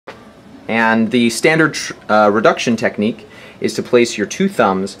And the standard reduction technique is to place your two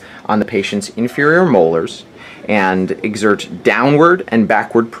thumbs on the patient's inferior molars and exert downward and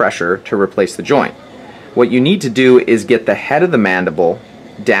backward pressure to replace the joint. What you need to do is get the head of the mandible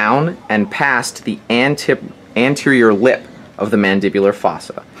down and past the anterior lip of the mandibular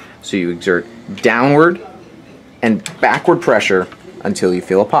fossa. So you exert downward and backward pressure until you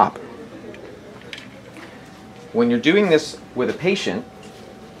feel a pop. When you're doing this with a patient,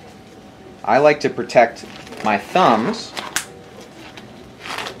 I like to protect my thumbs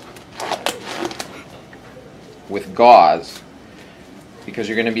with gauze because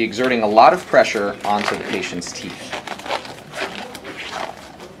you're going to be exerting a lot of pressure onto the patient's teeth.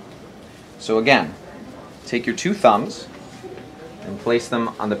 So again, take your two thumbs and place them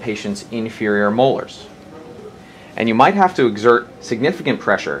on the patient's inferior molars. And you might have to exert significant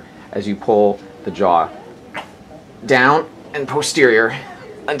pressure as you pull the jaw down and posterior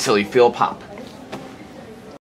until you feel a pop.